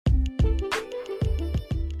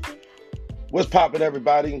What's poppin',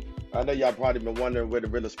 everybody? I know y'all probably been wondering where the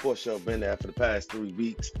Real Sports Show been at for the past 3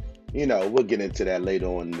 weeks. We'll get into that later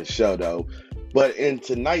on in the show, though. But in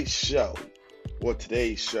tonight's show, or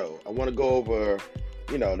today's show, I want to go over,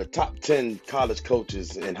 the top 10 college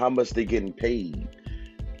coaches and how much they're getting paid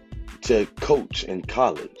to coach in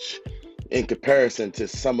college in comparison to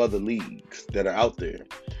some other leagues that are out there.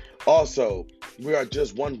 Also, we are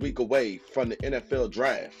just 1 week away from the NFL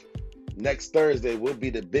draft. Next Thursday will be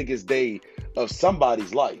the biggest day of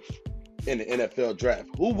somebody's life in the NFL draft.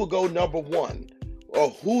 Who will go number one? Or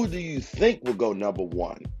who do you think will go number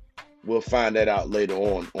one? We'll find that out later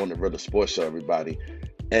on the Real Sports Show, everybody.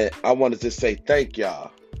 And I wanted to say thank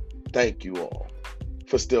y'all. Thank you all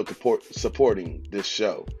for still supporting this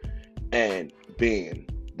show and being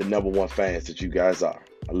the number one fans that you guys are.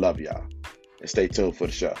 I love y'all. And stay tuned for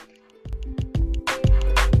the show.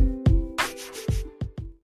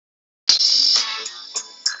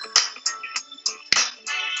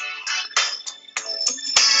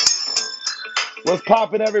 What's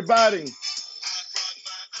poppin', everybody?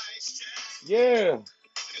 Yeah.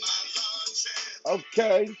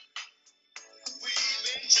 Okay.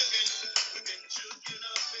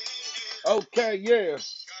 Okay, yeah.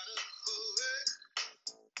 It's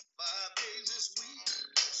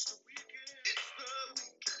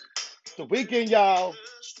the weekend, y'all.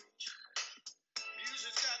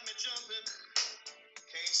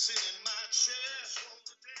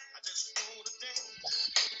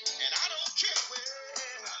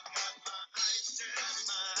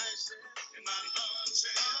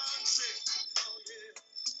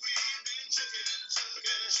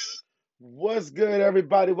 What's good,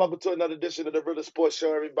 everybody? Welcome to another edition of the Real Sports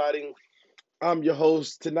Show, everybody. I'm your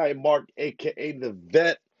host tonight, Mark, aka the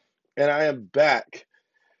Vet, and I am back.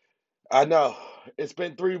 I know it's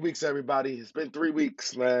been 3 weeks, everybody. It's been 3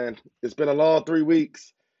 weeks, man. It's been a long 3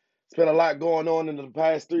 weeks. It's been a lot going on in the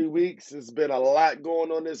past 3 weeks. It's been a lot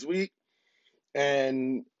going on this week,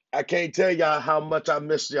 and I can't tell y'all how much I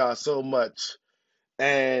missed y'all so much.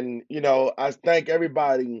 And I thank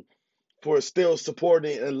everybody for still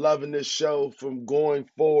supporting and loving this show from going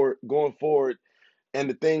forward, and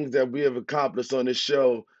the things that we have accomplished on this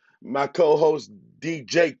show. My co-host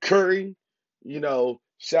DJ Curry,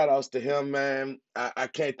 shout outs to him, man. I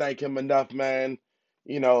can't thank him enough, man.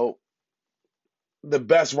 You know, the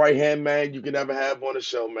best right hand man you can ever have on the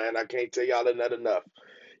show, man. I can't tell y'all that enough.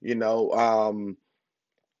 You know, um,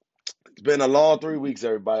 it's been a long 3 weeks,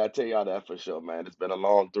 everybody. I tell y'all that for sure, man. It's been a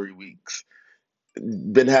long 3 weeks.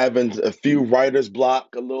 Been having a few writer's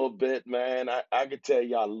block a little bit, man. I could tell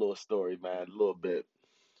y'all a little story, man, a little bit.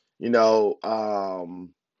 You know,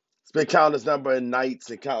 it's been countless number of nights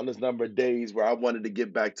and countless number of days where I wanted to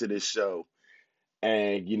get back to this show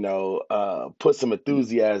and, put some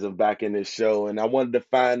enthusiasm back in this show. And I wanted to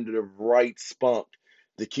find the right spunk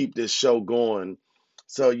to keep this show going.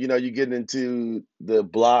 So, you get into the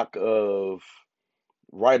block of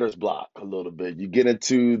writer's block a little bit. You get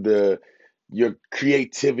into your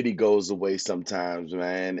creativity goes away sometimes,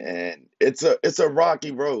 man, and it's a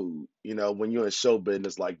rocky road, when you're in show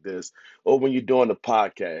business like this, or when you're doing a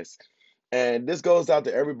podcast. And this goes out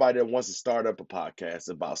to everybody that wants to start up a podcast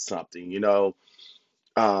about something.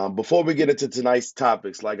 Before we get into tonight's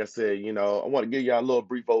topics, like I said, I want to give y'all a little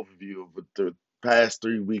brief overview of what the past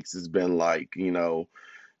 3 weeks has been like.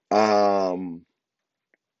 Um,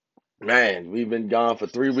 Man, we've been gone for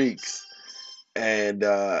 3 weeks. And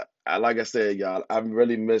like I said, y'all, I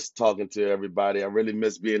really miss talking to everybody. I really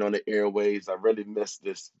miss being on the airwaves. I really miss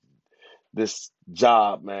this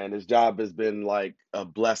job, man. This job has been like a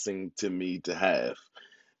blessing to me to have.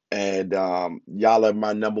 And y'all are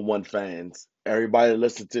my number one fans. Everybody that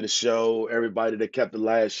listened to the show, everybody that kept the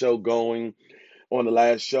last show going. On the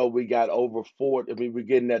last show, we got over 40. I mean, we're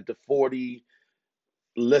getting at the 40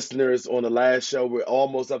 listeners on the last show. We're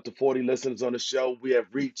almost up to 40 listeners on the show. We have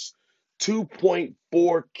reached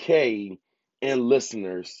 2.4K in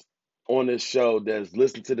listeners on this show that's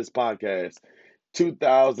listened to this podcast.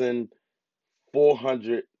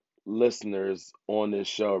 2,400 listeners on this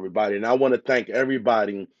show, everybody. And I want to thank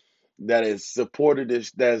everybody that has supported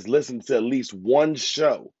this, that has listened to at least one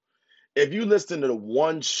show. If you listen to the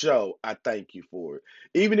one show, I thank you for it.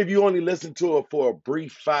 Even if you only listen to it for a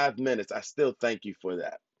brief 5 minutes, I still thank you for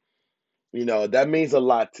that. That means a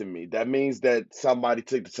lot to me. That means that somebody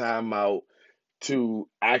took the time out to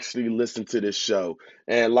actually listen to this show.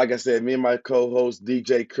 And like I said, me and my co-host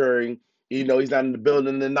DJ Curry, he's not in the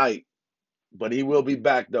building tonight, but he will be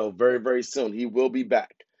back though very, very soon. He will be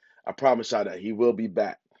back. I promise y'all that he will be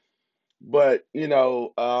back. But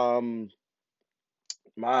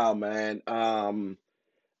wow, man.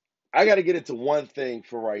 I got to get into one thing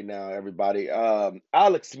for right now, everybody.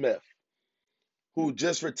 Alex Smith, who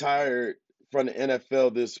just retired from the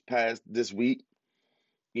NFL this week.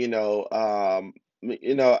 You know, I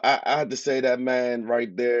have to say that man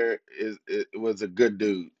right there was a good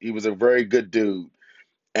dude. He was a very good dude,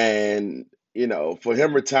 and for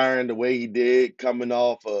him retiring the way he did, coming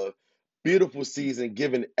off a beautiful season,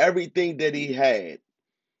 given everything that he had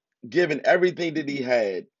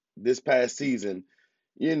this past season,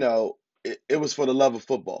 it was for the love of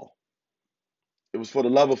football. It was for the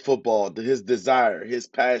love of football, his desire, his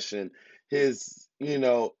passion, his,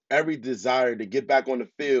 every desire to get back on the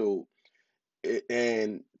field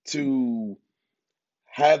and to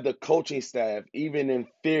have the coaching staff, even in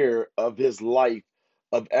fear of his life,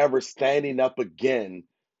 of ever standing up again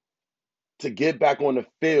to get back on the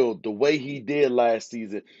field the way he did last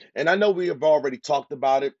season. And I know we have already talked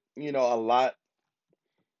about it, a lot.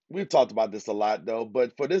 We've talked about this a lot, though.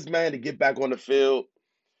 But for this man to get back on the field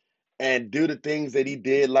and do the things that he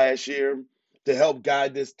did last year to help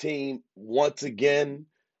guide this team once again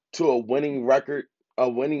to a winning record, I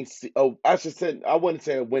should say, I wouldn't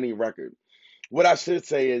say a winning record. What I should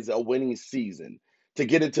say is a winning season to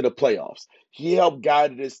get into the playoffs. He helped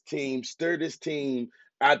guide this team, stir this team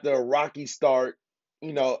after a rocky start,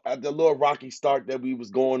 at the little rocky start that we was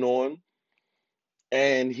going on,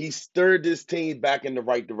 and he stirred this team back in the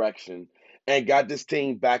right direction and got this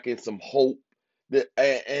team back in some hope.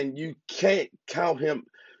 And you can't count him.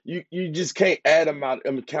 You just can't add him out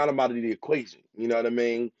and count him out of the equation. You know what I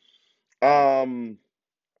mean? Um,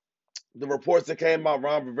 the reports that came out,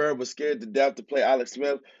 Ron Rivera was scared to death to play Alex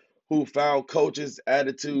Smith, who found coaches'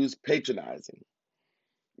 attitudes patronizing.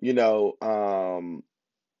 You know, um,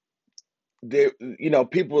 a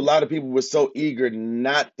lot of people were so eager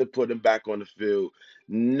not to put him back on the field,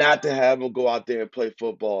 not to have him go out there and play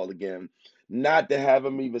football again, not to have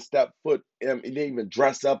him even step foot and even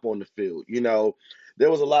dress up on the field. There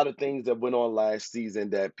was a lot of things that went on last season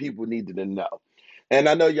that people needed to know. And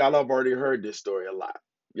I know y'all have already heard this story a lot.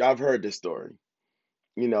 Y'all have heard this story.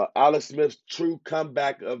 Alex Smith's true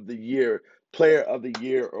comeback of the year, player of the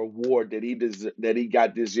year award that he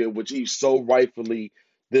got this year, which he so rightfully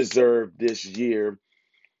deserved this year.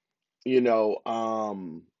 You know,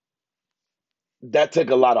 um, that took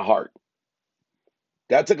a lot of heart.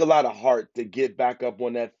 That took a lot of heart to get back up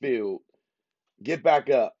on that field, get back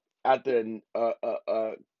up after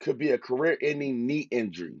could be a career-ending knee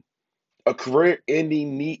injury, a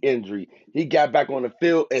career-ending knee injury. He got back on the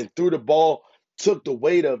field and threw the ball, took the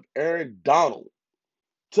weight of Aaron Donald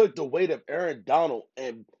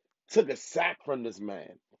and took a sack from this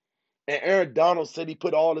man. And Aaron Donald said he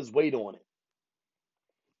put all his weight on it.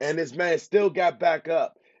 And this man still got back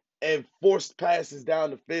up and forced passes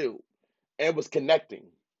down the field and was connecting.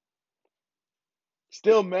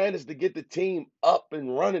 Still managed to get the team up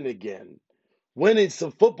and running again, winning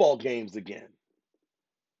some football games again.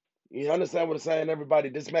 You understand what I'm saying, everybody?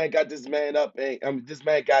 This man got this man up, and this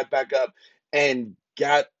man got back up and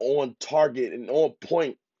got on target and on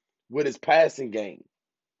point with his passing game.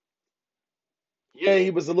 Yeah,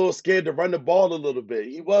 he was a little scared to run the ball a little bit.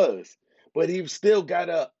 He was. But he still got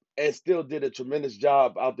up and still did a tremendous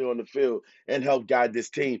job out there on the field and helped guide this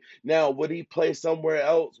team. Now, would he play somewhere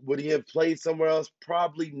else? Would he have played somewhere else?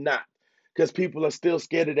 Probably not. Because people are still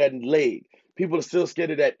scared of that leg. People are still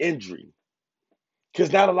scared of that injury.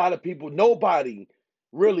 Because not a lot of people, nobody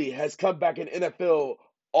really has come back in NFL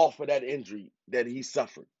off of that injury that he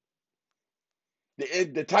suffered.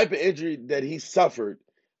 The type of injury that he suffered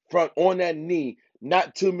from on that knee,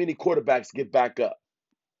 not too many quarterbacks get back up.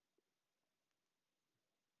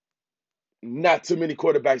 Not too many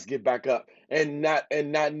quarterbacks get back up, and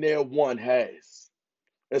not near one has,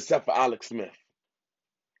 except for Alex Smith.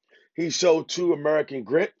 He showed true American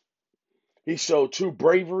grit. He showed true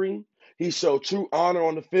bravery. He showed true honor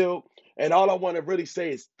on the field. And all I want to really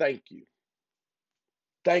say is thank you.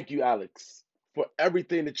 Thank you, Alex, for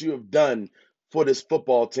everything that you have done for this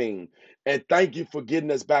football team. And thank you for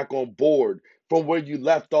getting us back on board from where you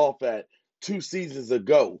left off at 2 seasons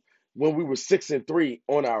ago when we were 6-3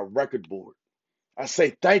 on our record board. I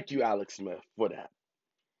say thank you, Alex Smith, for that.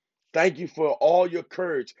 Thank you for all your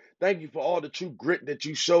courage. Thank you for all the true grit that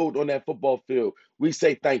you showed on that football field. We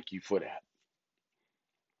say thank you for that.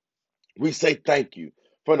 We say thank you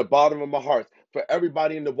from the bottom of my heart for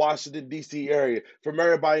everybody in the Washington, D.C. area, from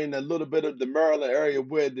everybody in a little bit of the Maryland area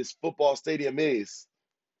where this football stadium is.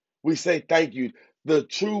 We say thank you. The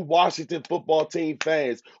true Washington football team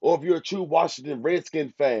fans, or if you're a true Washington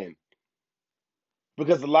Redskin fan,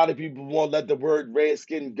 because a lot of people won't let the word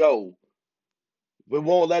Redskin go. We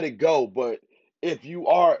won't let it go. But if you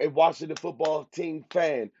are a Washington football team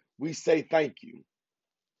fan, we say thank you.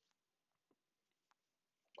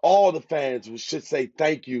 All the fans should say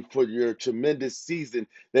thank you for your tremendous season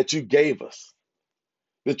that you gave us.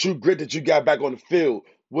 The true grit that you got back on the field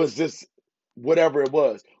was this whatever it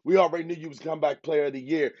was. We already knew you was comeback player of the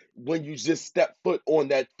year when you just stepped foot on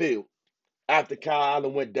that field after Kyle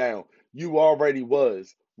Allen went down. You already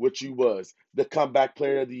was what you was, the comeback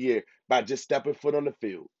player of the year, by just stepping foot on the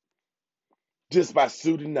field, just by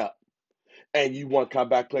suiting up, and you won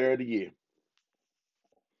comeback player of the year.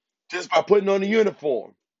 Just by putting on the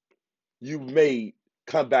uniform, you made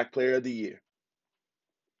comeback player of the year.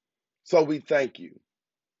 So we thank you.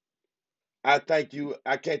 I thank you.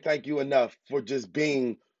 I can't thank you enough for just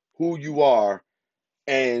being who you are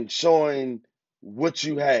and showing what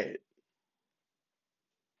you had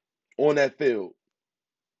on that field.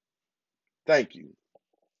 Thank you.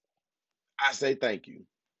 I say thank you.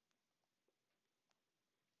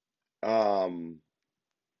 Um,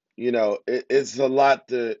 it's a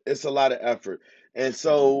lot of effort. And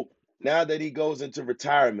so now that he goes into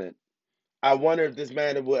retirement, I wonder if this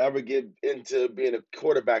man will ever get into being a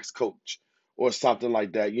quarterback's coach or something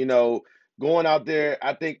like that. Going out there,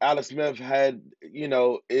 I think Alex Smith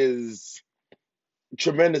is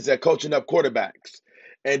tremendous at coaching up quarterbacks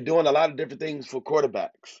and doing a lot of different things for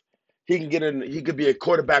quarterbacks. He could be a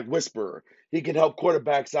quarterback whisperer. He can help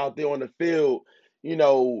quarterbacks out there on the field,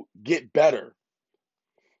 get better,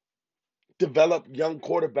 develop young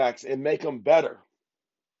quarterbacks and make them better.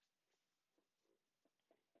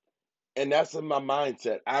 And that's in my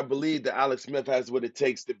mindset. I believe that Alex Smith has what it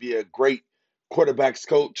takes to be a great quarterbacks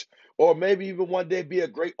coach, or maybe even one day be a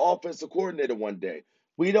great offensive coordinator one day.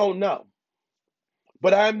 We don't know.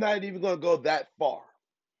 But I'm not even going to go that far.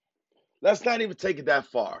 Let's not even take it that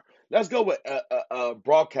far. Let's go with a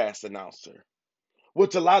broadcast announcer,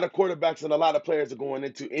 which a lot of quarterbacks and a lot of players are going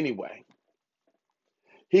into anyway.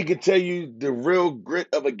 He can tell you the real grit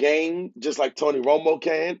of a game, just like Tony Romo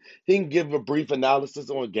can. He can give a brief analysis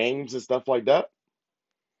on games and stuff like that.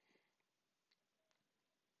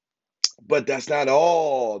 But that's not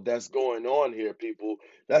all that's going on here, people.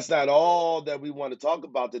 That's not all that we want to talk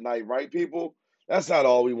about tonight, right, people? That's not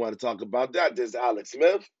all we want to talk about. That is Alex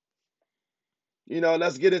Smith.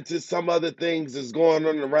 Let's get into some other things that's going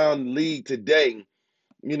on around the league today.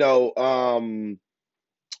 You know, um,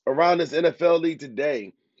 Around this NFL league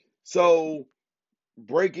today. So,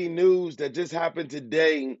 breaking news that just happened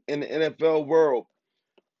today in the NFL world.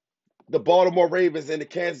 The Baltimore Ravens and the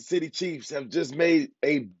Kansas City Chiefs have just made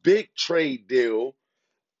a big trade deal,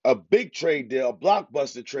 a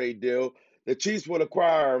blockbuster trade deal. The Chiefs will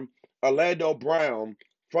acquire Orlando Brown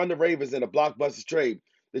from the Ravens in a blockbuster trade.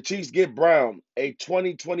 The Chiefs get Brown, a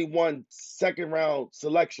 2021 second round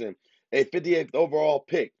selection, a 58th overall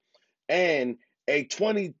pick, and a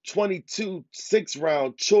 2022 sixth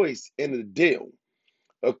round choice in the deal,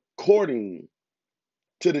 according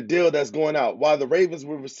to the deal that's going out, while the Ravens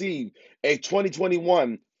will receive a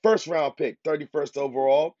 2021 first round pick, 31st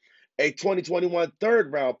overall, a 2021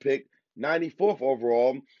 third round pick, 94th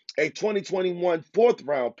overall, a 2021 fourth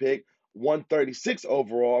round pick, 136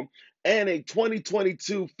 overall, and a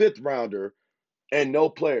 2022 fifth rounder, and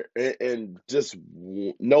just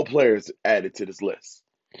no players added to this list.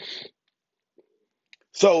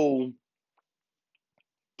 So,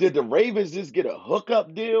 did the Ravens just get a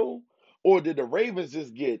hookup deal, or did the Ravens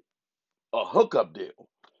just get a hookup deal?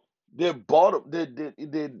 Did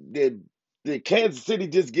Kansas City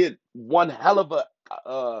just get one hell of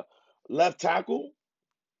a left tackle,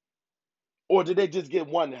 or did they just get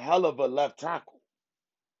one hell of a left tackle,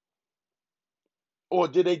 or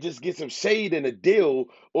did they just get some shade in a deal,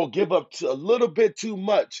 or give up a little bit too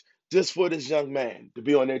much just for this young man to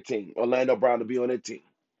be on their team, Orlando Brown to be on their team?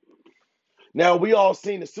 Now we all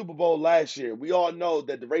seen the Super Bowl last year. We all know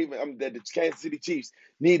that that the Kansas City Chiefs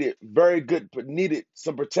needed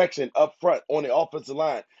some protection up front on the offensive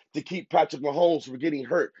line to keep Patrick Mahomes from getting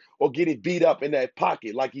hurt or getting beat up in that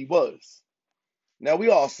pocket like he was. Now we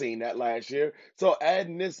all seen that last year. So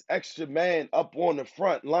adding this extra man up on the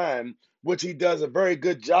front line, which he does a very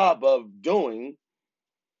good job of doing,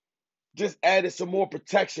 just added some more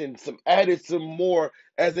protection, added some more,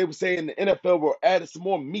 as they would say in the NFL, were added some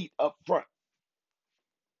more meat up front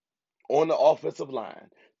on the offensive line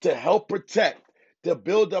to help protect, to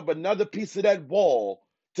build up another piece of that wall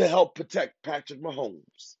to help protect Patrick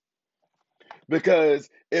Mahomes. Because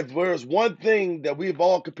if there's one thing that we've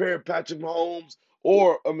all compared Patrick Mahomes,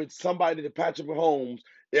 somebody to Patrick Mahomes,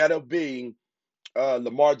 that'll be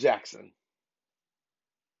Lamar Jackson.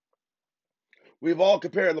 We've all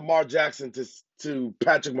compared Lamar Jackson to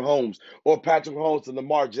Patrick Mahomes, or Patrick Mahomes to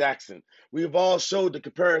Lamar Jackson. We've all showed the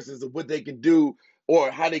comparisons of what they can do or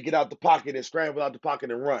how they get out the pocket and scramble out the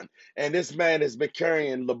pocket and run. And this man has been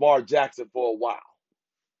carrying Lamar Jackson for a while.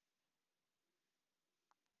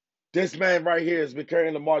 This man right here has been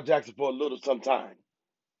carrying Lamar Jackson for a little some time.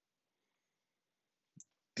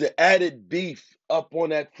 The added beef up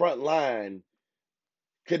on that front line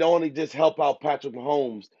could only just help out Patrick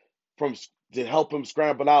Mahomes from to help him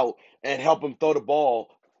scramble out and help him throw the ball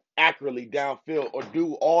accurately downfield or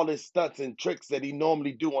do all his stunts and tricks that he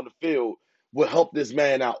normally do on the field will help this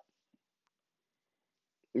man out.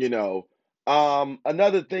 You know,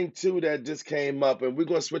 another thing too that just came up, and we're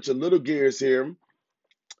gonna switch a little gears here.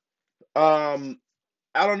 Um,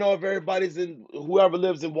 I don't know if everybody's in whoever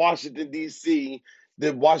lives in Washington D.C.,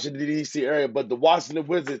 the Washington D.C. area, but the Washington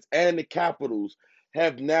Wizards and the Capitals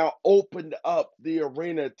have now opened up the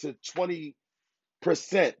arena to 20%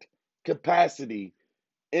 capacity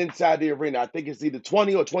inside the arena. I think it's either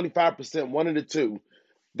 20 or 25%, one of the two,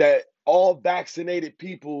 that all vaccinated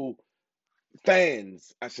people,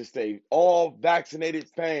 fans, I should say, all vaccinated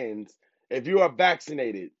fans, if you are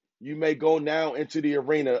vaccinated, you may go now into the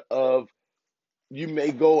arena of you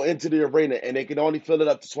may go into the arena and they can only fill it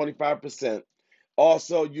up to 25%.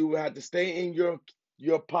 Also, you have to stay in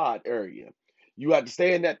your pod area. You have to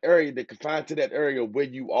stay in that area that confined to that area where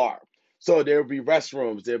you are. So there'll be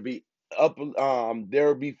restrooms, there'll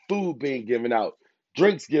be food being given out,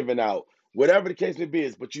 drinks given out, whatever the case may be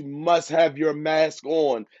is, but you must have your mask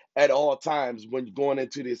on at all times when you're going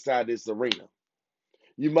into the side of this arena.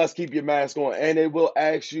 You must keep your mask on, and they will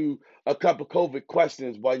ask you a couple COVID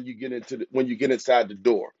questions when you get inside the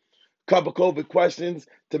door. Couple COVID questions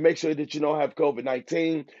to make sure that you don't have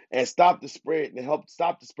COVID-19 and stop the spread and help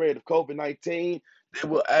stop the spread of COVID-19. They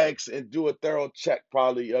will ask and do a thorough check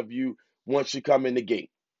probably of you once you come in the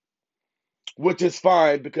gate, which is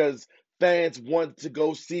fine because fans want to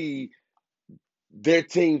go see their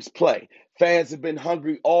teams play. Fans have been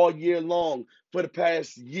hungry all year long for the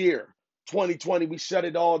past year. 2020, we shut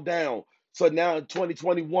it all down. So now in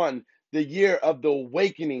 2021, the year of the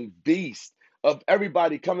awakening beast of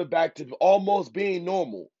everybody coming back to almost being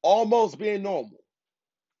normal,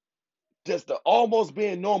 just the almost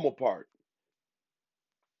being normal part.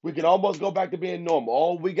 We can almost go back to being normal.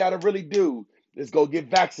 All we got to really do is go get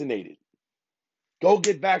vaccinated. Go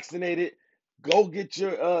get vaccinated. Go get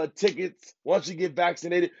your tickets. Once you get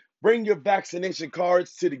vaccinated, bring your vaccination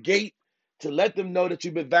cards to the gate to let them know that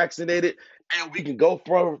you've been vaccinated, and we can go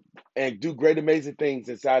for and do great, amazing things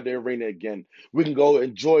inside the arena again. We can go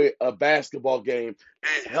enjoy a basketball game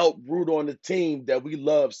and help root on the team that we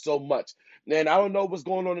love so much. And I don't know what's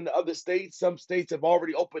going on in the other states. Some states have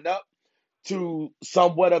already opened up to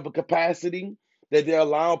somewhat of a capacity that they're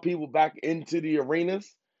allowing people back into the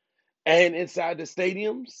arenas and inside the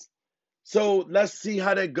stadiums. So let's see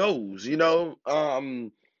how that goes.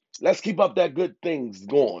 Let's keep up that good things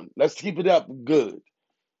going. Let's keep it up good.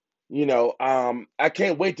 I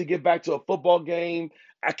can't wait to get back to a football game.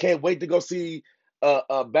 I can't wait to go see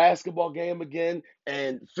a basketball game again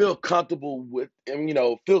and feel comfortable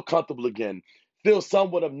feel comfortable again. Feel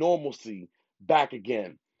somewhat of normalcy back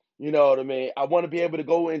again. You know what I mean? I want to be able to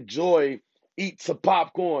go enjoy, eat some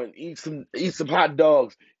popcorn, eat some hot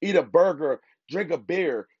dogs, eat a burger, drink a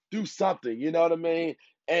beer, do something. You know what I mean?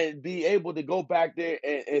 And be able to go back there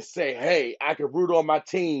and say, hey, I can root on my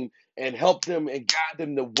team and help them and guide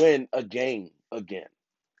them to win a game again.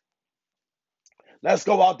 Let's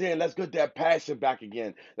go out there and let's get that passion back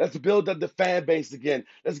again. Let's build up the fan base again.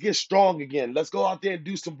 Let's get strong again. Let's go out there and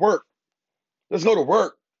do some work. Let's go to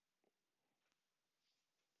work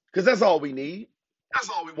because that's all we need. That's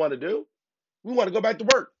all we want to do. We want to go back to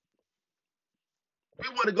work. We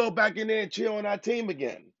want to go back in there and cheer on our team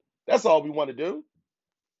again. That's all we want to do.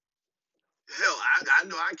 Hell, I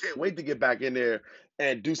know I can't wait to get back in there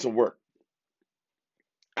and do some work.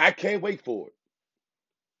 I can't wait for it.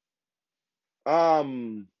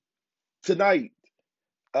 Tonight,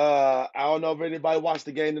 I don't know if anybody watched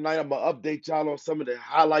the game tonight. I'm gonna update y'all on some of the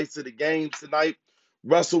highlights of the game tonight.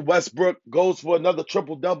 Russell Westbrook goes for another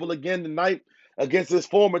triple double again tonight against his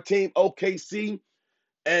former team OKC,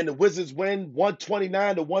 and the Wizards win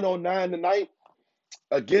 129 to 109 tonight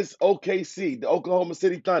against OKC, the Oklahoma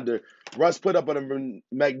City Thunder. Russ put up a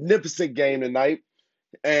magnificent game tonight,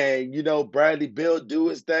 and Bradley Beal do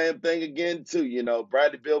his damn thing again too.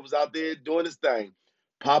 Bradley Beal was out there doing his thing,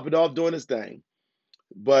 popping off doing his thing.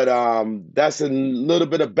 But that's a little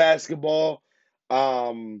bit of basketball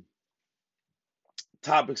um,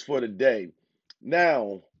 topics for today.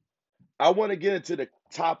 Now, I want to get into the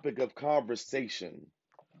topic of conversation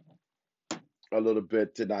a little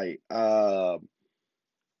bit tonight.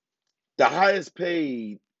 The highest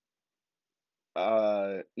paid,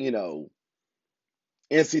 uh, you know,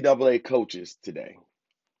 NCAA coaches today.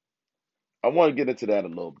 I want to get into that a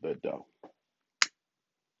little bit, though.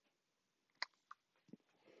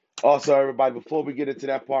 Also, everybody, before we get into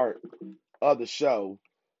that part of the show,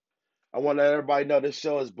 I want to let everybody know this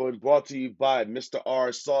show has been brought to you by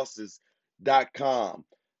MrRSauces.com.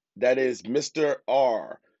 That is Mr.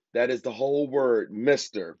 R. That is the whole word,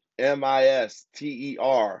 Mr.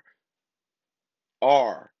 MISTER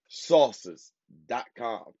R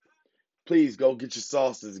sauces.com. Please go get your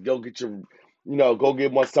sauces. Go get your, go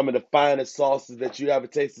get some of the finest sauces that you ever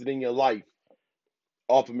tasted in your life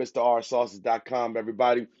off of MrRSauces.com,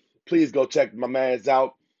 everybody. Please go check my man's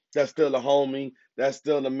out. That's still a homie. That's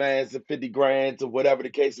still the man's of 50 grand or whatever the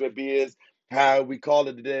case may be is. How we call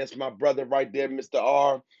it today. It's my brother right there, Mr.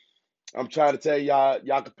 R. I'm trying to tell y'all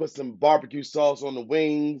can put some barbecue sauce on the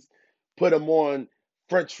wings, put them on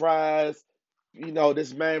French fries.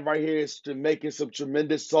 This man right here is making some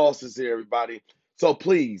tremendous sauces here, everybody. So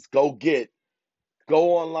please go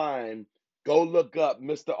online, go look up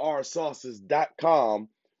MrRSauces.com.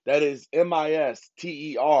 That is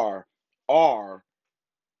MISTER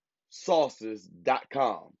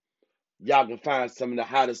sauces.com. Y'all can find some of the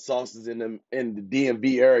hottest sauces in the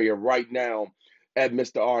DMV area right now at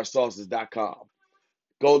MrRSauces.com.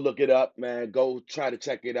 Go look it up, man. Go try to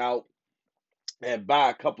check it out and buy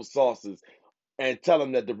a couple sauces and tell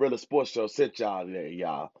them that the Realest Sports Show sent y'all there,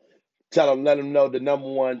 y'all. Let them know the number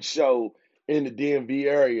one show in the DMV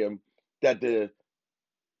area that the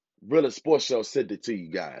Realest Sports Show sent it to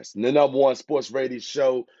you guys. And the number one sports radio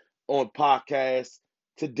show on podcast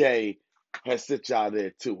today has sent y'all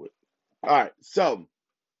there to it. All right, so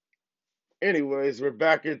anyways, we're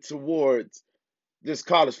back in towards this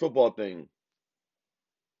college football thing.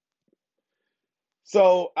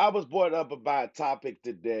 So I was brought up about a topic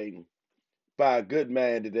today by a good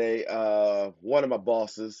man today. One of my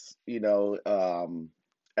bosses,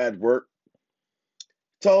 at work,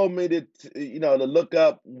 told me to look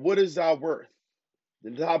up what is our worth.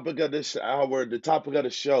 The topic of the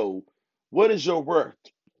show. What is your worth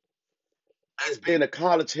as being a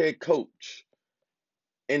college head coach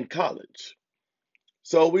in college?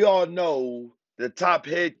 So we all know the top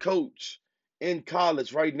head coach in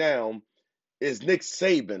college right now is Nick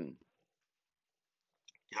Saban.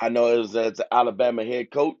 I know it was as an Alabama head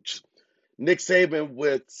coach. Nick Saban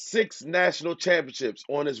with 6 national championships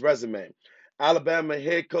on his resume. Alabama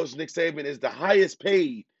head coach Nick Saban is the highest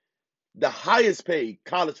paid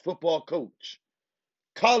college football coach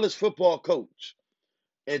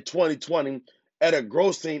in 2020 at a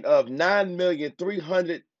grossing of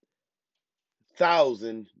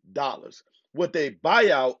 $9,300,000 with a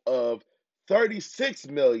buyout of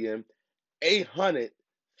 $36,800,000.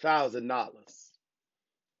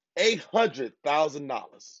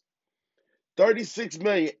 $800,000.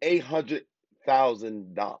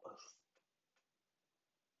 $36,800,000.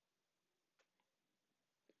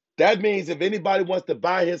 That means if anybody wants to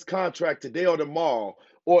buy his contract today or tomorrow,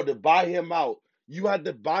 or to buy him out, you have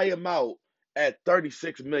to buy him out at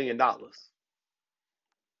 $36 million.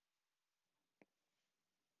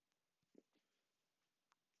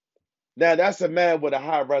 Now, that's a man with a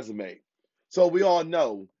high resume. So we all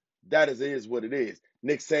know that is what it is.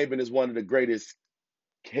 Nick Saban is one of the greatest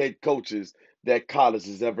head coaches that college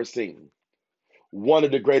has ever seen. One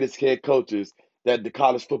of the greatest head coaches that the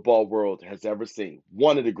college football world has ever seen.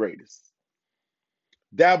 One of the greatest.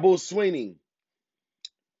 Dabo Swinney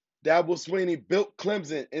built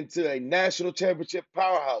Clemson into a national championship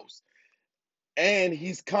powerhouse, and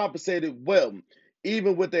he's compensated well,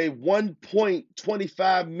 even with a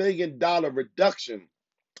 $1.25 million reduction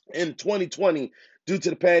in 2020 due to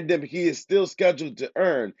the pandemic. He is still scheduled to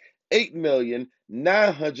earn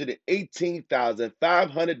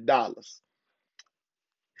 $8,918,500.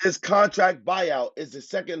 His contract buyout is the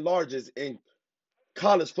second largest in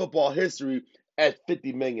college football history at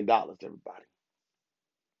 $50 million, everybody.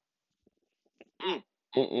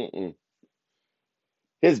 Mm-mm-mm.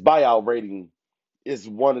 His buyout rating is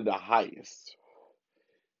one of the highest.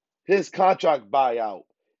 His contract buyout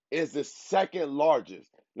is the second largest.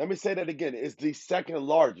 Let me say that again. It's the second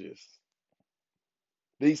largest.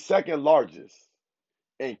 The second largest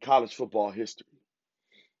in college football history.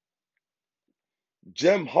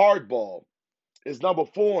 Jim Harbaugh is number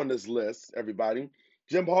 4 on this list, everybody.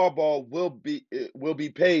 Jim Harbaugh will be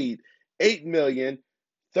paid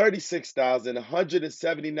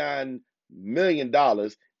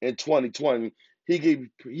 $8,036,179 in 2020.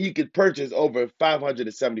 He could purchase over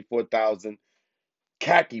 574,000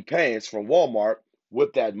 khaki pants from Walmart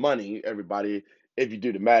with that money, everybody. If you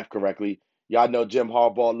do the math correctly, Y'all know Jim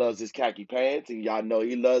Harbaugh loves his khaki pants, and y'all know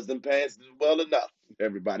he loves them pants well enough.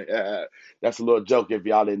 Everybody, that's a little joke if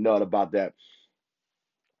y'all didn't know about that.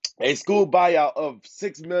 A school buyout of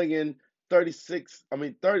 6,036, I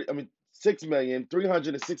mean 30, I mean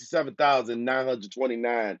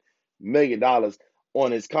 6,367,929 million dollars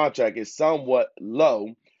on his contract is somewhat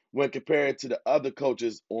low when compared to the other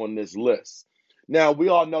coaches on this list. Now, we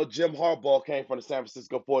all know Jim Harbaugh came from the San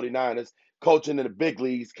Francisco 49ers, coaching in the big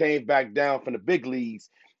leagues, came back down from the big leagues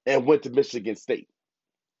and went to Michigan State.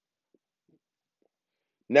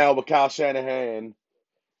 Now with Kyle Shanahan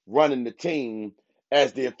running the team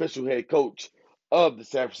as the official head coach of the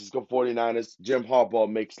San Francisco 49ers, Jim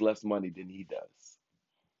Harbaugh makes less money than he does.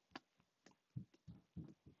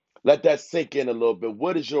 Let that sink in a little bit.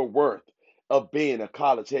 What is your worth of being a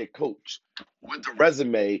college head coach with a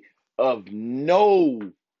resume of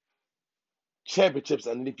no championships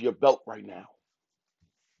underneath your belt right now?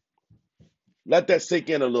 Let that sink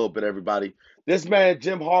in a little bit, everybody. This man,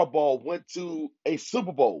 Jim Harbaugh, went to a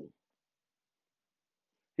Super Bowl.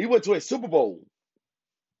 He went to a Super Bowl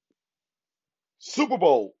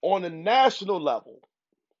on a national level.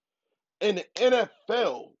 And the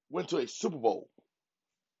NFL went to a Super Bowl.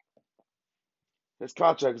 His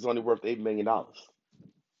contract is only worth $8 million.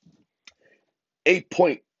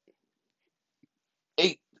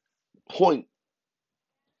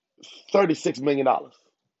 $8.36 million.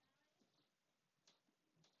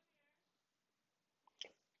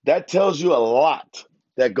 That tells you a lot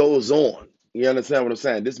that goes on. You understand what I'm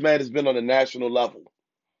saying? This man has been on a national level,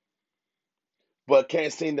 but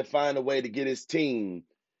can't seem to find a way to get his team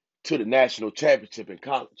to the national championship in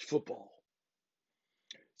college football.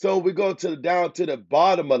 So we go down to the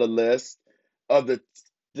bottom of the list of the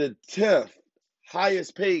 10th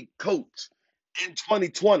highest paid coach in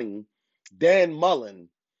 2020, Dan Mullen.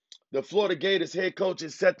 The Florida Gators head coach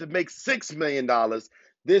is set to make $6 million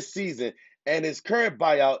this season, and his current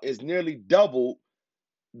buyout is nearly double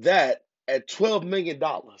that at $12 million.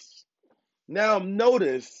 Now,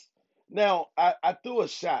 notice, I threw a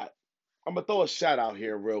shot. I'm going to throw a shot out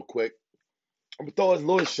here real quick. I'm going to throw a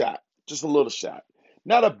little shot, just a little shot.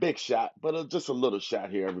 Not a big shot, but just a little shot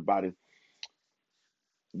here, everybody.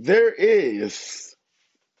 There is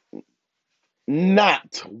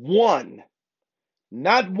not one,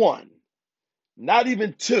 not one, not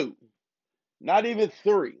even two, not even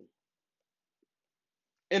three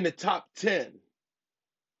in the top 10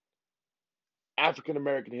 African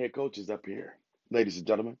American head coaches up here, ladies and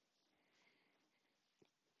gentlemen.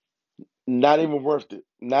 Not even worth it.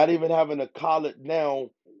 Not even having a college now.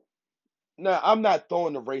 Now, I'm not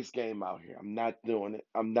throwing the race game out here. I'm not doing it.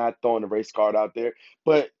 I'm not throwing the race card out there.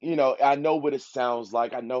 But, I know what it sounds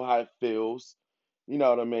like. I know how it feels. You know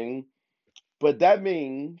what I mean? But that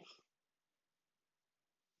means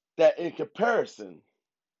that in comparison,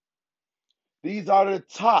 these are the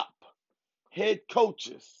top head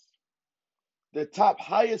coaches, the top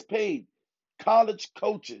highest paid college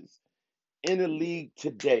coaches in the league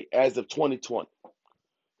today as of 2020.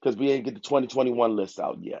 Because we ain't get the 2021 list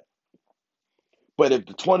out yet. But if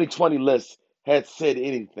the 2020 list had said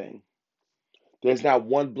anything, there's not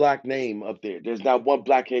one black name up there. There's not one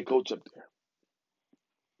black head coach up there.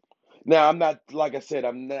 Now, I'm not, like I said,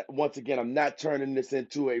 I'm not turning this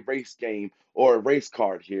into a race game or a race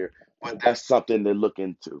card here, but that's something to look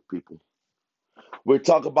into, people. We're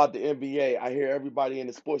talking about the NBA. I hear everybody in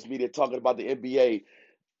the sports media talking about the NBA,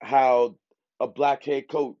 how a black head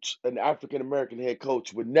coach, an African American head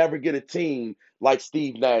coach, would never get a team like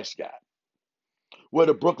Steve Nash got, where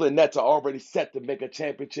the Brooklyn Nets are already set to make a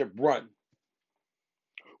championship run.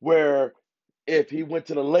 Where if he went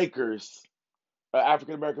to the Lakers, an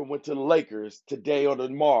African American went to the Lakers today or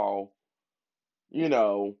tomorrow, you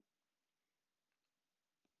know,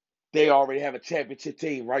 they already have a championship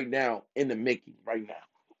team right now in the making, right now.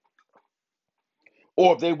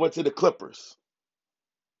 Or if they went to the Clippers,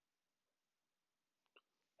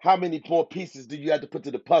 how many more pieces do you have to put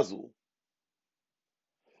to the puzzle?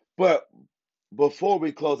 But before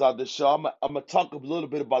we close out this show, I'm going to talk a little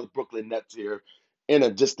bit about the Brooklyn Nets here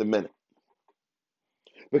in just a minute.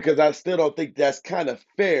 Because I still don't think that's kind of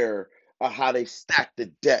fair of how they stack the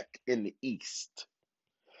deck in the East.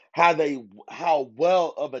 How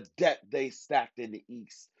well of a deck they stacked in the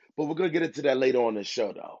East. But we're gonna get into that later on in the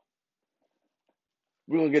show, though.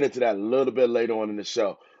 We're gonna get into that a little bit later on in the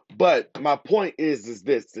show. But my point is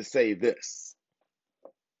this to say this.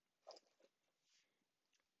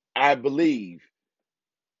 I believe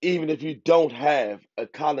even if you don't have a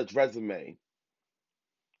college resume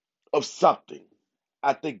of something,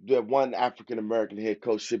 I think that one African American head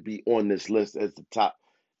coach should be on this list as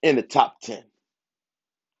in the top 10.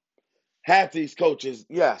 Half these coaches,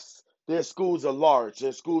 yes, their schools are large,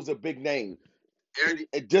 their schools are big name,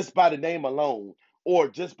 just by the name alone, or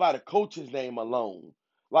just by the coach's name alone,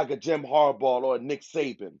 like a Jim Harbaugh or a Nick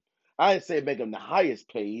Saban. I ain't saying make him the highest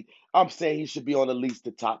paid. I'm saying he should be on at least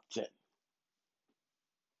the top 10.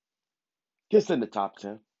 Just in the top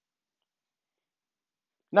 10.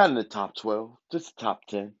 Not in the top 12, just the top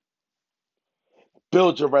 10.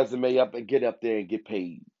 Build your resume up and get up there and get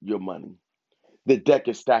paid your money. The deck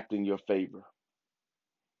is stacked in your favor.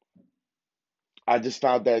 I just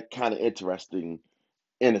found that kind of interesting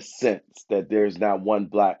in a sense that there's not one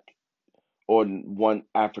black or one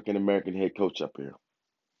African American head coach up here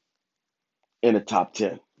in the top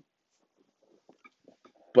 10.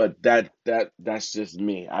 But that's just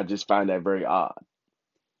me. I just find that very odd.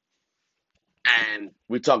 And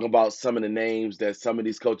we talk about some of the names that some of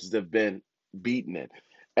these coaches have been beaten in.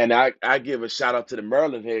 And I give a shout out to the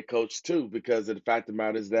Maryland head coach too, because of the fact of the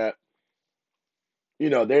matter is that,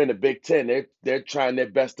 they're in the Big Ten. They're trying their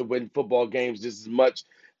best to win football games just as much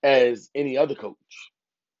as any other coach.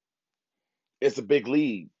 It's a big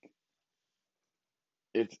league.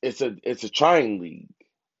 It's a trying league,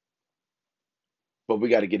 but we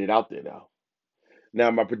got to get it out there now. Now,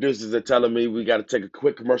 my producers are telling me we got to take a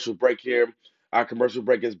quick commercial break here. Our commercial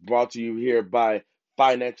break is brought to you here by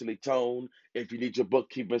Financially Tone. If you need your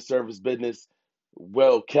bookkeeping service business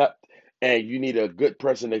well kept and you need a good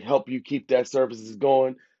person to help you keep that services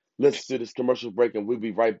going, listen to this commercial break and we'll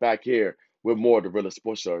be right back here with more of the Real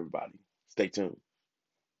Sports Show, everybody. Stay tuned.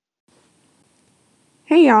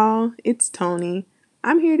 Hey y'all, it's Tony.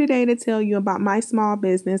 I'm here today to tell you about my small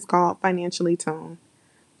business called Financially Tone.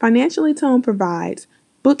 Financially Tone provides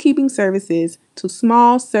bookkeeping services to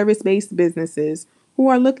small service based businesses who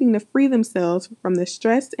are looking to free themselves from the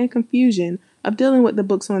stress and confusion of dealing with the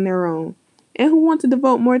books on their own and who want to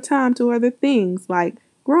devote more time to other things like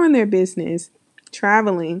growing their business,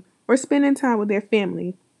 traveling, or spending time with their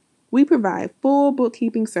family. We provide full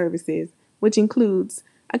bookkeeping services, which includes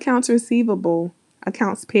accounts receivable,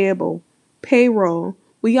 accounts payable, payroll.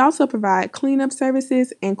 We also provide cleanup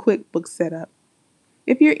services and QuickBooks setup.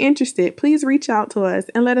 If you're interested, please reach out to us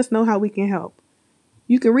and let us know how we can help.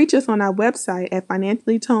 You can reach us on our website at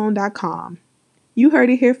financiallytone.com. You heard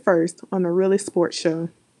it here first on the Realist Sports Show.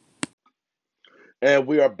 And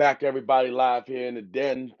we are back, everybody, live here in the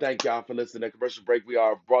den. Thank y'all for listening to Commercial Break. We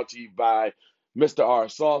are brought to you by Mr. R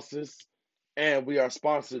Sauces, and we are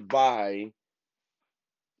sponsored by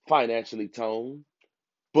Financially Tone,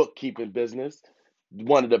 bookkeeping business.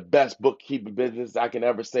 One of the best bookkeeping business I can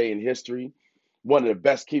ever say in history. One of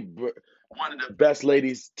the best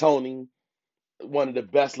ladies, Tony. One of the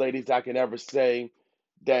best ladies I can ever say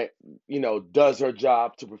that does her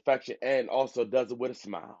job to perfection and also does it with a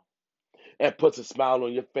smile and puts a smile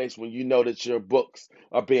on your face when you know that your books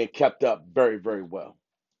are being kept up very, very well.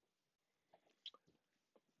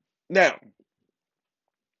 Now,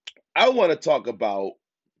 I want to talk about,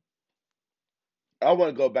 I want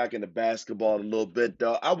to go back into basketball a little bit,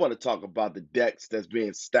 though. I want to talk about the decks that's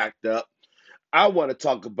being stacked up. I want to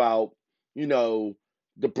talk about, you know,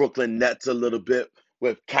 the Brooklyn Nets a little bit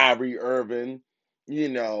with Kyrie Irving,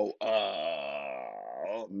 oh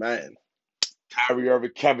man, Kyrie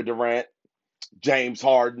Irving, Kevin Durant, James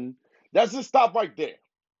Harden. Let's just stop right there.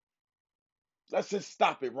 Let's just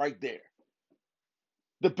stop it right there.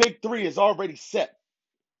 The big three is already set.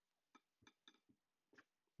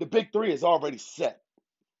 The big three is already set.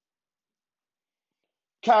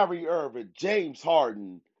 Kyrie Irving, James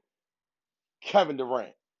Harden, Kevin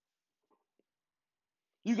Durant.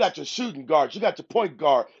 You got your shooting guards, you got your point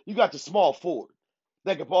guard, you got your small forward.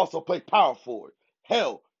 They can also play power forward.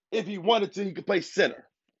 Hell, if he wanted to, he could play center.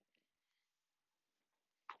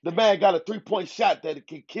 The man got a 3-point shot that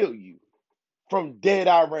can kill you from dead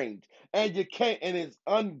eye range. And you can't, and it's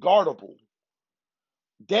unguardable.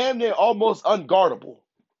 Damn near almost unguardable.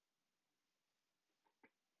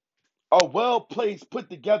 A well placed, put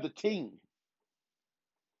together team.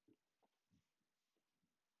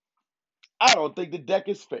 I don't think the deck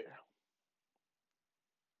is fair.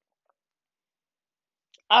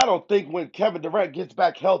 I don't think when Kevin Durant gets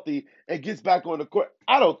back healthy and gets back on the court,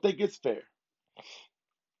 I don't think it's fair.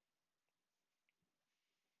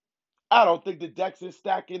 I don't think the decks is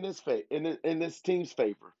stacked in in this team's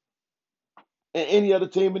favor, and any other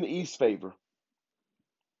team in the East favor.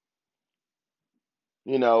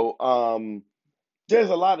 You know, there's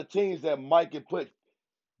a lot of teams that might can put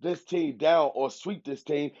this team down or sweep this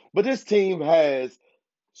team, but this team has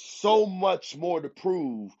so much more to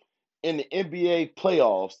prove in the NBA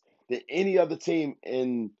playoffs than any other team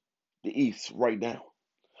in the East right now.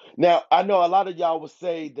 Now, I know a lot of y'all would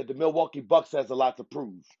say that the Milwaukee Bucks has a lot to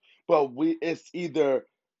prove, but it's either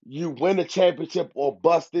you win a championship or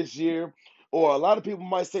bust this year. Or a lot of people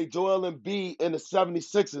might say Joel Embiid and the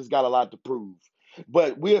 76ers got a lot to prove.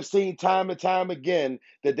 But we have seen time and time again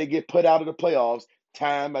that they get put out of the playoffs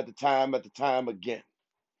time after time after time again.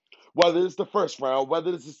 Whether it's the first round,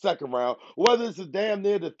 whether it's the second round, whether it's a damn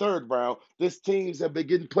near the third round, these teams have been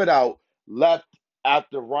getting put out left, out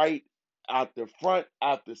the right, out the front,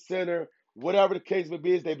 out the center, whatever the case may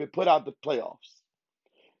be, is they've been put out the playoffs.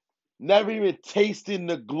 Never even tasting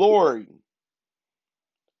the glory.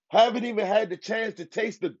 Haven't even had the chance to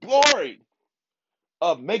taste the glory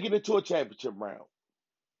of making it to a championship round.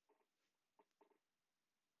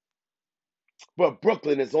 But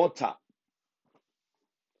Brooklyn is on top.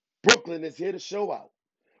 Brooklyn is here to show out.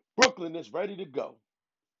 Brooklyn is ready to go.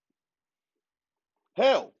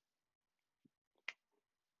 Hell,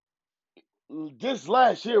 just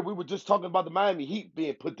last year we were just talking about the Miami Heat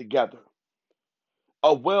being put together.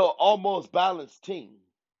 A well, almost balanced team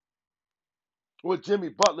with Jimmy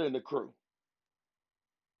Butler and the crew.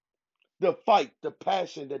 The fight, the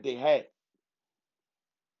passion that they had.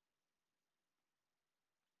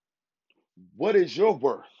 What is your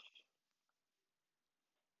worth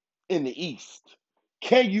in the East?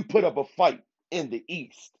 Can you put up a fight in the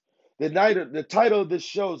East? The title of this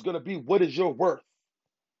show is going to be What is Your Worth?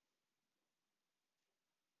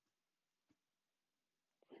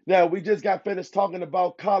 Now, we just got finished talking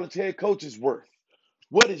about college head coaches' worth.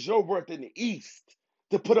 What is your worth in the East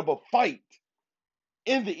to put up a fight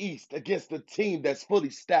in the East against a team that's fully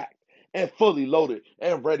stacked and fully loaded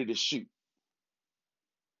and ready to shoot?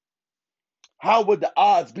 How would the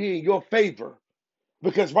odds be in your favor?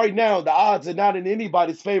 Because right now, the odds are not in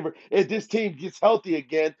anybody's favor if this team gets healthy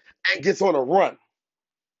again and gets on a run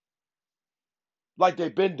like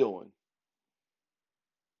they've been doing.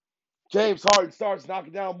 James Harden starts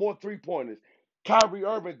knocking down more three-pointers. Kyrie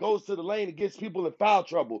Irving goes to the lane and gets people in foul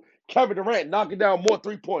trouble. Kevin Durant knocking down more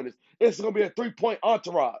three-pointers. It's going to be a three-point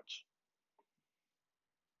entourage.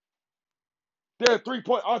 They're a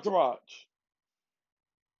three-point entourage.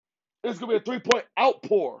 It's going to be a three-point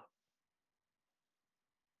outpour.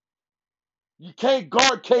 You can't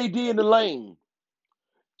guard KD in the lane.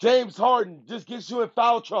 James Harden just gets you in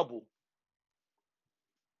foul trouble.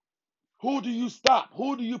 Who do you stop?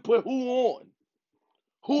 Who do you put who on?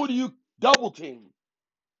 Who do you double team?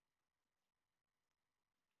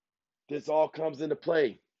 This all comes into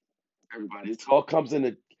play, everybody. This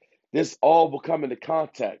all will come into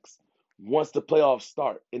context once the playoffs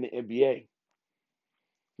start in the NBA.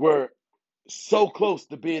 We're so close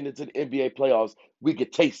to being into the NBA playoffs, we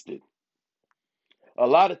could taste it. A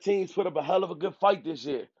lot of teams put up a hell of a good fight this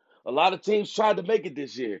year. A lot of teams tried to make it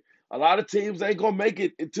this year. A lot of teams ain't gonna make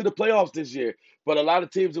it into the playoffs this year, but a lot of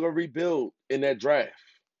teams are gonna rebuild in that draft.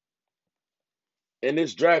 In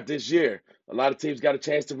this draft this year, a lot of teams got a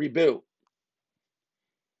chance to rebuild.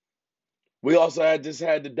 We also had the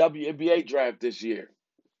WNBA draft this year,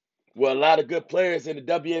 where a lot of good players in the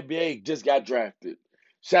WNBA just got drafted.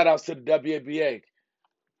 Shout outs to the WNBA.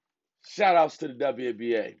 Shout outs to the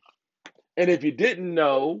WNBA. And if you didn't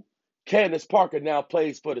know, Candace Parker now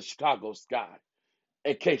plays for the Chicago Sky.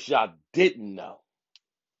 In case y'all didn't know.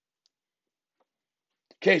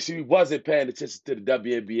 In case you wasn't paying attention to the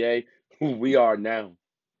WNBA, who we are now.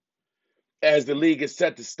 As the league is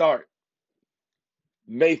set to start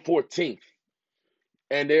May 14th,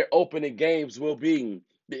 and their opening games will be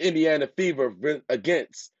the Indiana Fever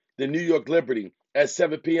against the New York Liberty at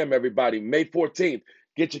 7 p.m., everybody. May 14th.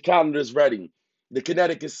 Get your calendars ready. The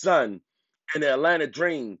Connecticut Sun and the Atlanta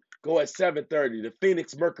Dream go at 7:30. The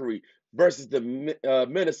Phoenix Mercury versus the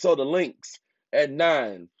Minnesota Lynx at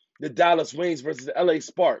 9. The Dallas Wings versus the LA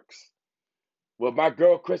Sparks. With my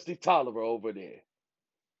girl Christy Tolliver over there.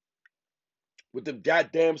 With them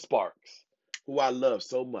goddamn Sparks, who I love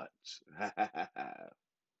so much.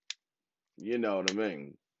 You know what I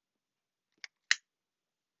mean.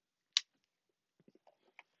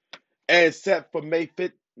 And set for May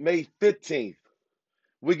 15th,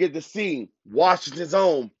 we get to see Washington's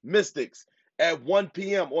own Mystics at 1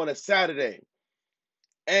 p.m. on a Saturday.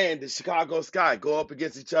 And the Chicago Sky go up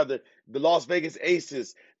against each other, the Las Vegas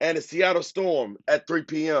Aces and the Seattle Storm at 3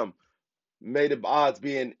 p.m. May the odds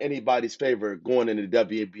be in anybody's favor going into the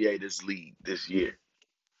WNBA this league this year.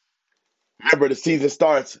 Remember, the season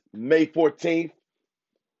starts May 14th.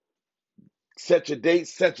 Set your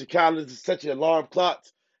dates, set your calendars, set your alarm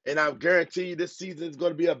clocks, and I guarantee you this season is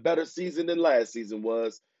going to be a better season than last season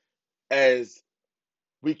was as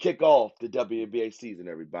we kick off the WNBA season,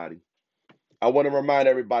 everybody. I want to remind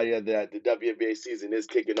everybody of that the WNBA season is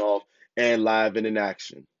kicking off and live and in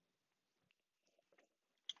action.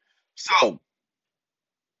 So,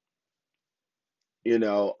 You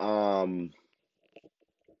know,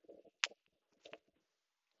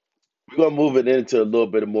 we're gonna move it into a little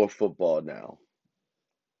bit of more football now.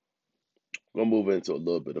 We're gonna move into a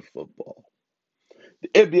little bit of football. The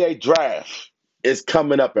NBA draft is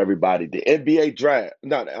coming up, everybody. The NBA draft.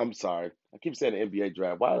 No, I'm sorry. I keep saying the NBA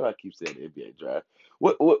draft. Why do I keep saying the NBA draft?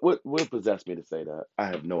 What possessed me to say that? I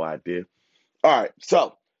have no idea. All right,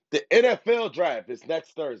 so the NFL draft is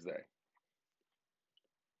next Thursday.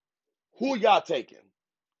 Who y'all taking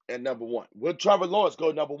at number one? Will Trevor Lawrence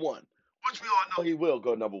go number one? Which we all know he will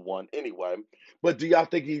go number one anyway. But do y'all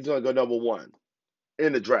think he's gonna go number one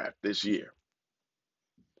in the draft this year?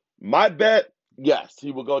 My bet, yes,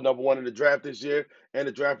 he will go number one in the draft this year, and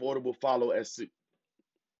the draft order will follow as suit.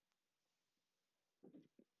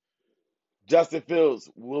 Justin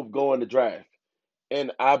Fields will go in the draft,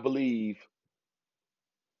 and I believe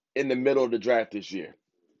in the middle of the draft this year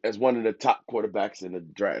as one of the top quarterbacks in the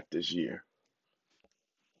draft this year.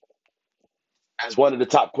 As one of the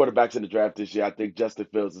top quarterbacks in the draft this year, I think Justin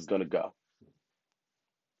Fields is going to go.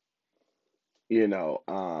 You know,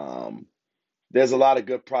 there's a lot of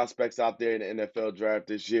good prospects out there in the NFL draft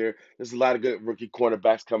this year. There's a lot of good rookie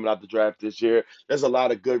cornerbacks coming out the draft this year. There's a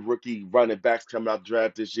lot of good rookie running backs coming out the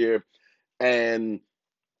draft this year. And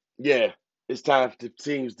yeah, it's time for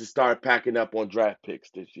teams to start packing up on draft picks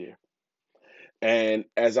this year. And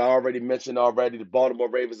as I already mentioned the Baltimore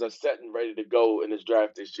Ravens are set and ready to go in this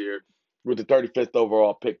draft this year with the 35th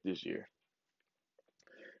overall pick this year.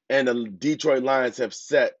 And the Detroit Lions have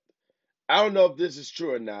set, I don't know if this is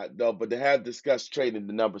true or not, though, but they have discussed trading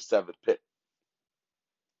the number 7 pick.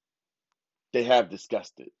 They have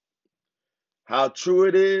discussed it. How true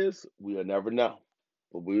it is, we'll never know,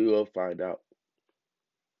 but we will find out.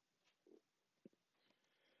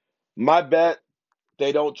 My bet,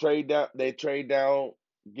 they don't trade down, they trade down,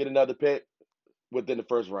 get another pick within the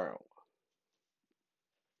first round.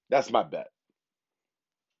 That's my bet.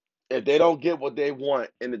 If they don't get what they want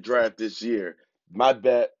in the draft this year, my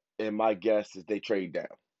bet and my guess is they trade down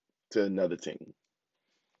to another team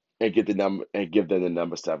and get the number and give them the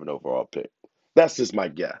number 7 overall pick. That's just my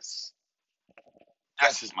guess.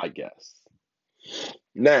 That's just my guess.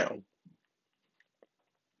 Now,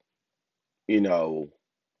 you know,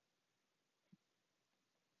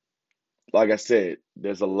 like I said,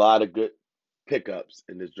 there's a lot of good pickups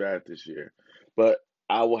in this draft this year, but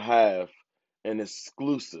I will have an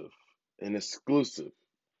exclusive, an exclusive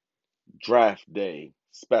draft day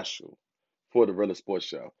special for the Real Sports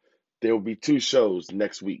Show. There will be 2 shows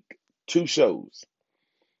next week. 2 shows.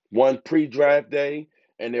 One pre-draft day,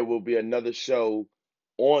 and there will be another show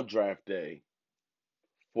on draft day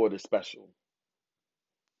for the special.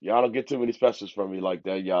 Y'all don't get too many specials from me like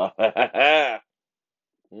that, y'all.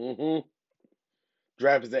 hmm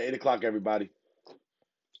Draft is at 8 o'clock, everybody.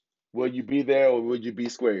 Will you be there or will you be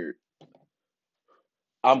squared?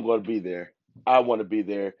 I'm going to be there. I want to be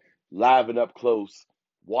there, live and up close,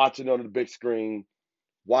 watching on the big screen,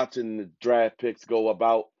 watching the draft picks go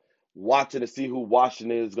about, watching to see who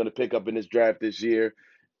Washington is going to pick up in this draft this year,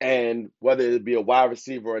 and whether it be a wide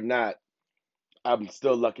receiver or not, I'm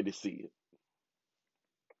still lucky to see it.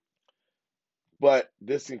 But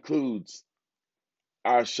this concludes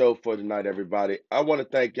our show for tonight, everybody. I want to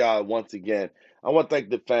thank y'all once again. I want to thank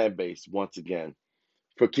the fan base once again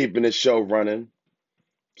for keeping this show running,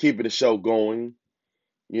 keeping the show going.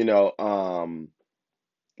 You know,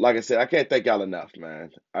 like I said, I can't thank y'all enough, man.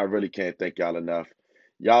 I really can't thank y'all enough.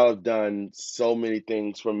 Y'all have done so many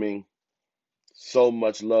things for me. So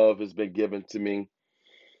much love has been given to me.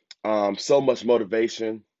 So much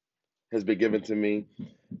motivation has been given to me.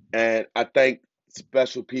 And I thank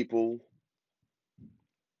special people.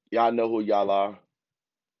 Y'all know who y'all are.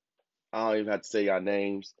 I don't even have to say y'all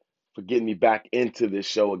names for getting me back into this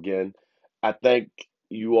show again. I thank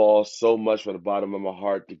you all so much from the bottom of my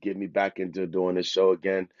heart to get me back into doing this show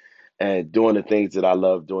again and doing the things that I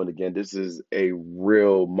love doing again. This is a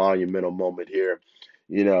real monumental moment here.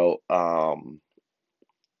 You know,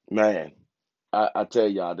 man, I tell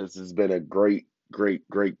y'all, this has been a great, great,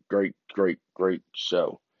 great, great, great, great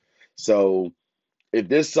show. So if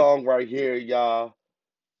this song right here, y'all,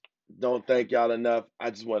 don't thank y'all enough,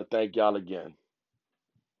 I just want to thank y'all again.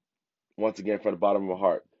 Once again, from the bottom of my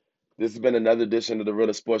heart. This has been another edition of the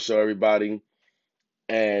Real Sports Show, everybody.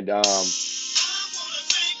 And I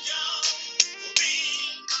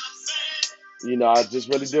just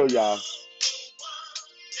really do, y'all.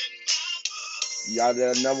 Y'all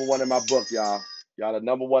the number one in my book, y'all. Y'all the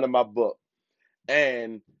number one in my book.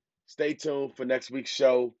 And stay tuned for next week's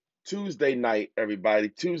show. Tuesday night, everybody.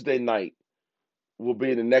 Tuesday night will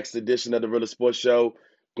be the next edition of the Real Sports Show.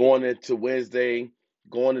 Going into Wednesday,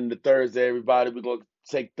 Going into Thursday, everybody, we're going to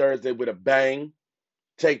take Thursday with a bang.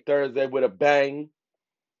 Take Thursday with a bang.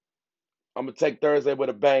 I'm going to take Thursday with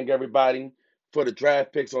a bang, everybody, for the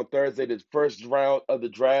draft picks on Thursday. The first round of the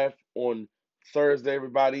draft on Thursday,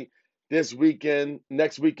 everybody. This weekend,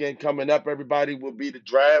 next weekend coming up, everybody, will be the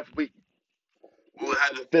draft week. We'll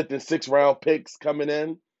have the 5th and 6th round picks coming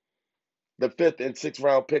in. The 5th and 6th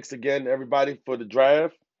round picks again, everybody, for the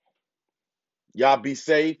draft. Y'all be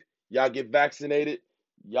safe. Y'all get vaccinated.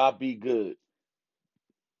 Y'all be good.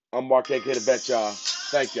 I'm Mark AK the Vet, y'all.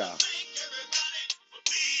 Thank y'all.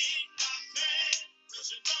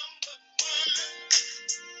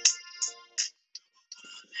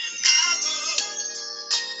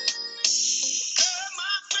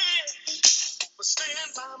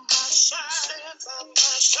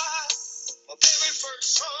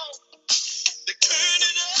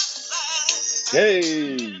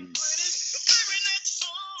 Hey.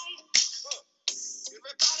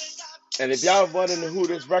 And if y'all wondering who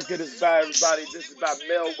this record is by, everybody, this is by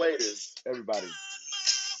Mel Waiters, everybody.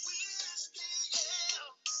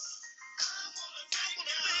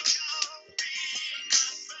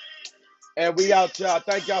 And we out, y'all.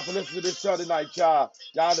 Thank y'all for listening to this show tonight, y'all.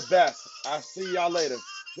 Y'all the best. I'll see y'all later.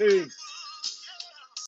 Peace.